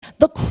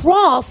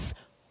cross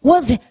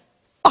was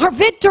our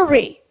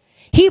victory.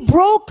 He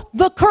broke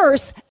the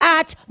curse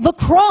at the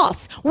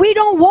cross. We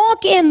don't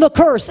walk in the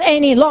curse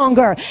any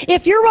longer.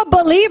 If you're a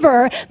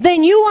believer,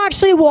 then you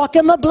actually walk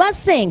in the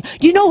blessing.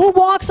 Do you know who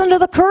walks under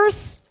the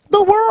curse?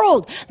 The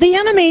world. The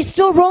enemy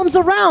still roams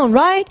around,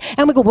 right?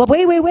 And we go, well,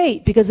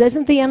 wait, because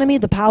isn't the enemy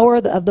the power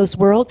of this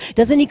world?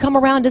 Doesn't he come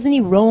around? Doesn't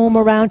he roam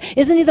around?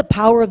 Isn't he the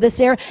power of this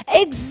air?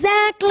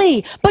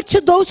 Exactly. But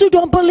to those who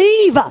don't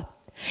believe,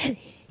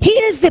 he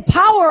is the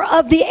power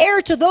of the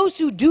air to those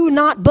who do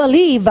not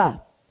believe.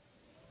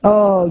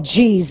 Oh,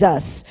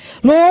 Jesus.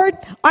 Lord,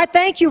 I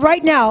thank you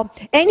right now.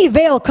 Any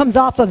veil comes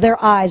off of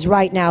their eyes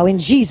right now in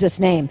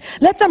Jesus' name.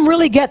 Let them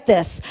really get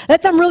this.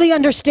 Let them really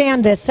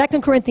understand this.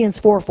 2 Corinthians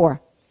 4:4.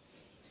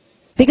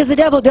 Because the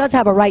devil does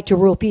have a right to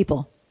rule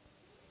people,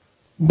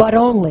 but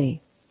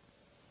only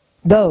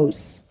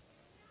those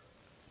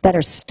that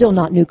are still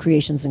not new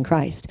creations in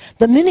Christ.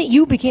 The minute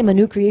you became a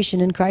new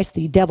creation in Christ,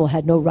 the devil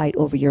had no right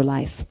over your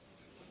life.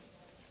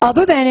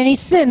 Other than any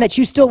sin that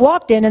you still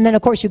walked in, and then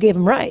of course you gave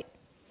him right.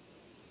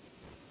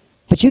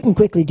 But you can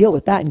quickly deal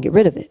with that and get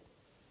rid of it.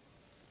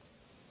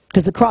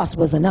 Because the cross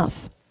was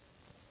enough.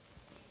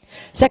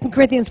 2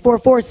 Corinthians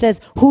 4:4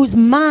 says, whose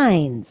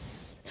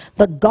minds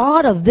the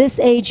God of this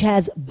age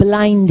has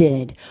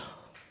blinded.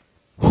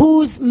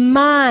 Whose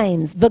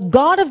minds, the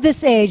God of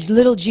this age,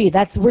 little g,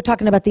 we're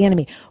talking about the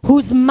enemy.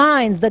 Whose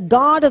minds the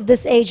God of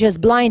this age has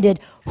blinded,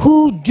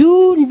 who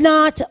do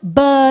not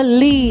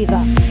believe.